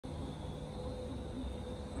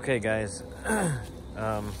Okay guys,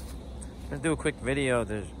 I'm gonna do a quick video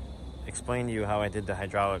to explain to you how I did the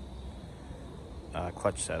hydraulic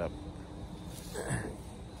clutch setup.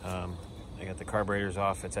 I got the carburetors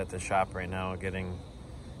off. It's at the shop right now getting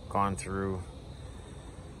gone through.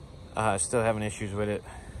 Still having issues with it,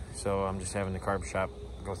 so I'm just having the carb shop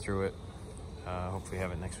go through it. Hopefully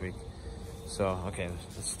have it next week. So okay,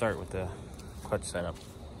 let's start with the clutch setup.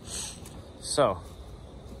 So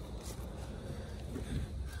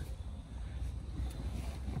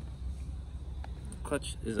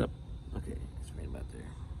clutch is up. Okay, it's right about there.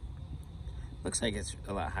 Looks like it's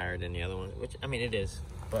a lot higher than the other one, which, I mean, it is,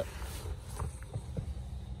 but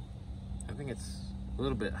I think it's a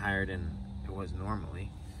little bit higher than it was normally.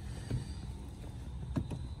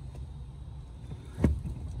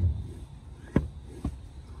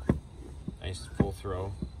 Nice full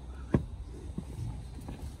throw.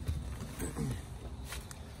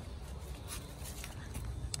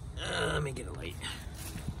 Let me get a light.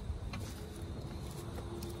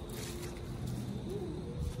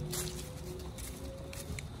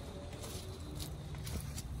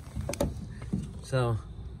 So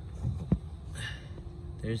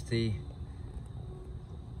there's the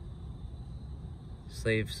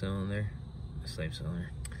slave cylinder,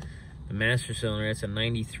 the master cylinder. That's a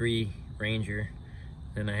 93 Ranger.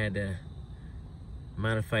 Then I had to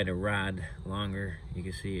modify the rod longer. You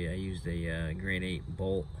can see I used a grade 8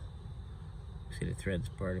 bolt. See the threads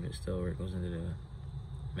part of it still where it goes into the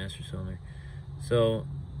master cylinder. So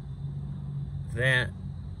that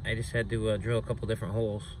I just had to drill a couple different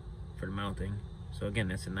holes for the mounting. So again,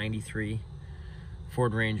 that's a 93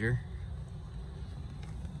 Ford Ranger.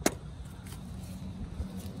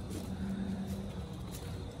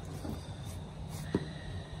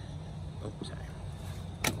 Oh, sorry.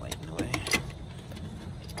 Lighting away.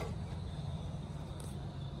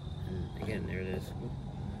 And again, there it is.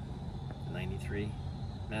 93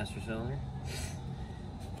 master cylinder.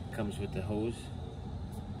 Comes with the hose.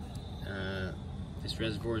 This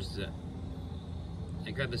reservoir is I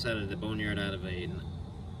grabbed this out of the boneyard out of a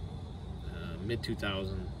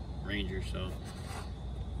mid-2000 Ranger, so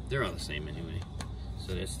they're all the same anyway.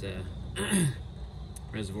 So that's the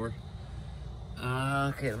reservoir.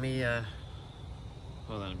 Okay, let me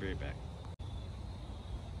hold on, I'll be right back.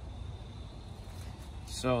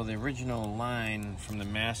 So the original line from the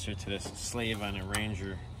master to this slave on a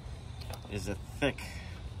Ranger is a thick,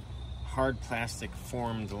 hard plastic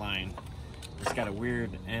formed line. It's got a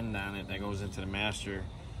weird end on it that goes into the master.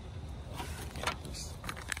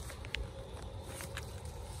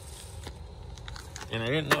 And I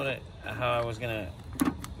didn't know that how I was gonna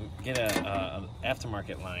get a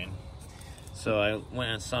aftermarket line. So I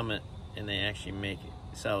went on Summit and they actually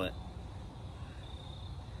sell it.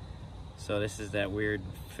 So this is that weird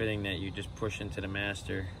fitting that you just push into the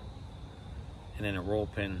master, and then a roll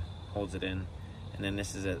pin holds it in. And then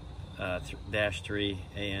this is a -3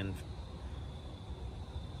 AN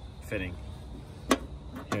fitting.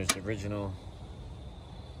 Here's the original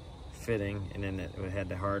fitting, and then it had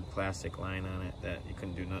the hard plastic line on it that you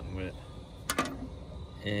couldn't do nothing with.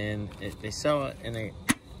 And they sell it, and it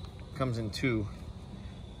comes in two.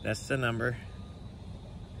 That's the number.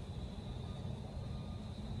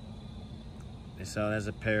 They sell it as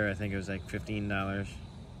a pair. I think it was like $15.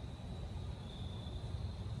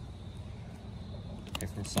 They're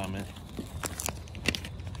from Summit.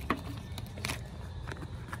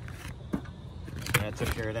 I took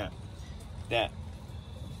care of that. That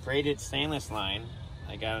braided stainless line,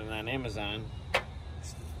 I got it on Amazon.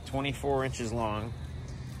 It's 24 inches long.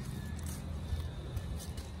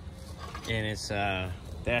 And it's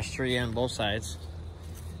 -3 on both sides.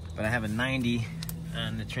 But I have a 90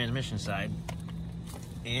 on the transmission side.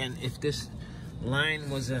 And if this line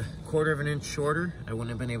was a 1/4 of an inch shorter, I wouldn't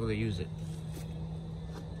have been able to use it.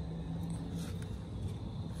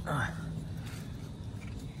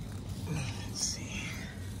 Let's see.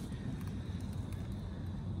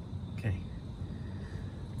 Okay.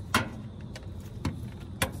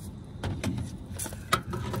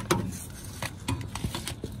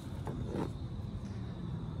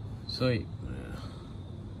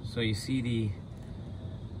 So you see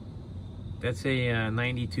that's a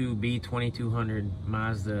 92 B2200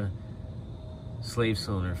 Mazda slave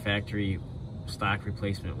cylinder, factory stock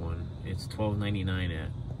replacement one. It's $12.99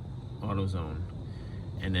 at AutoZone.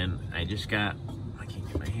 And then I just got, I can't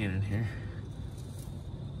get my hand in here.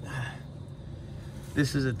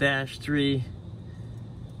 This is a -3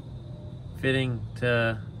 fitting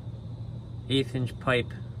to 1/8 inch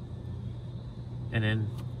pipe. And then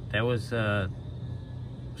that was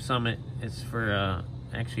Summit. It's for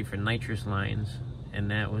actually for nitrous lines,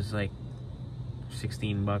 and that was like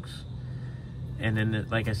 16 bucks. And then,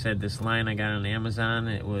 like I said, this line I got on Amazon,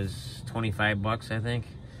 it was 25 bucks, I think.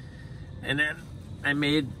 And then I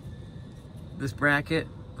made this bracket.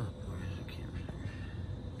 Oh, where's the camera?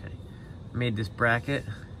 Okay. Made this bracket.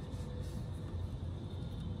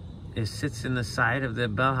 It sits in the side of the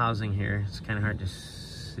bell housing here. It's kind of hard to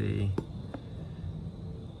see.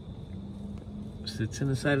 Sits in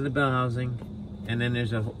the side of the bell housing. And then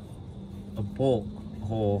there's a bolt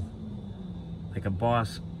hole, like a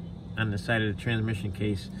boss, on the side of the transmission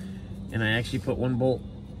case. And I actually put one bolt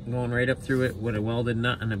going right up through it with a welded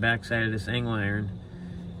nut on the back side of this angle iron.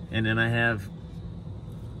 And then I have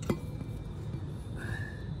can't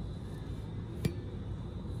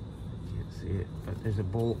see it, but there's a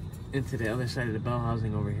bolt into the other side of the bell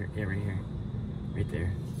housing over here. Yeah, right here, right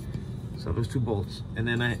there. So those two bolts. And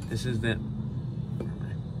then this is that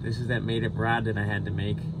made up rod that I had to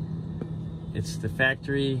make. It's the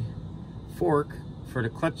factory fork for the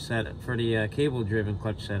clutch setup, for the cable driven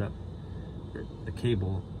clutch setup, the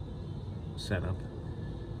cable setup,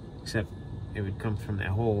 except it would come from that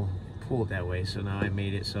hole, pull it that way. So now I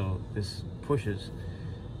made it so this pushes,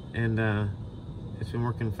 and it's been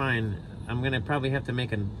working fine. I'm gonna probably have to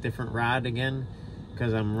make a different rod again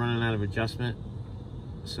because I'm running out of adjustment.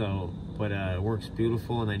 So, but it works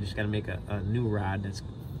beautiful, and I just got to make a new rod that's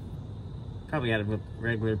probably out of a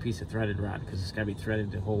regular piece of threaded rod because it's got to be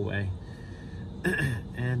threaded the whole way.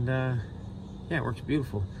 And yeah, it works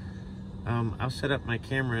beautiful. I'll set up my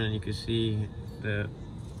camera and you can see the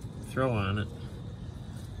throw on it.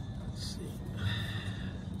 Let's see.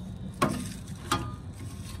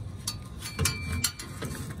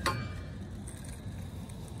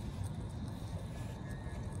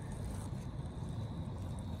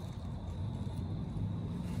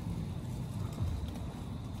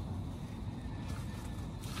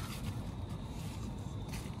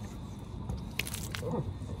 Oh.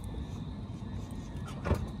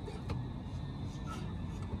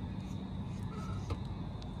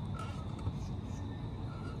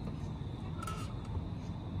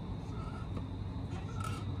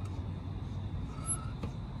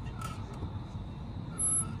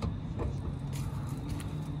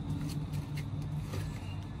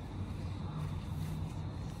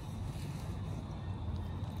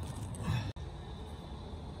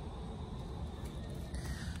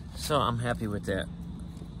 So I'm happy with that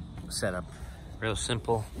setup. Real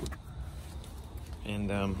simple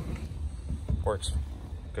and works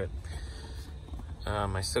good.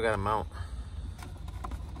 I still got to mount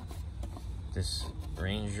this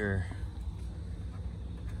Ranger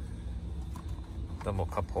double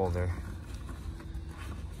cup holder,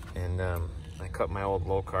 and I cut my old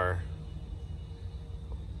low car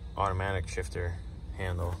automatic shifter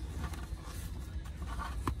handle,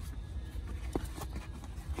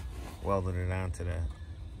 welded it onto the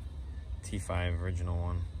T5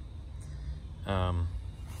 original one.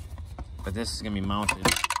 But this is gonna be mounted.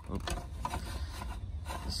 Oops.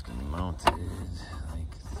 This is gonna be mounted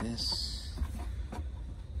like this.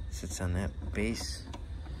 Sits on that base,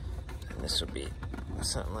 and this will be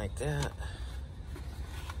something like that.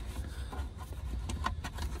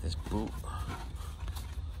 This boot.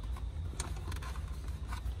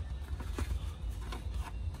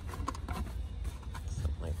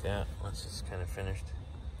 That once it's kind of finished,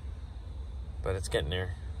 but it's getting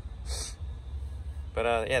there.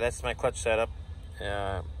 But yeah, that's my clutch setup.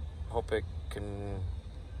 Hope it can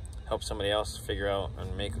help somebody else figure out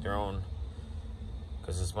and make their own,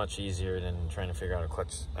 because it's much easier than trying to figure out a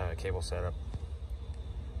clutch cable setup.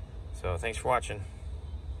 So thanks for watching.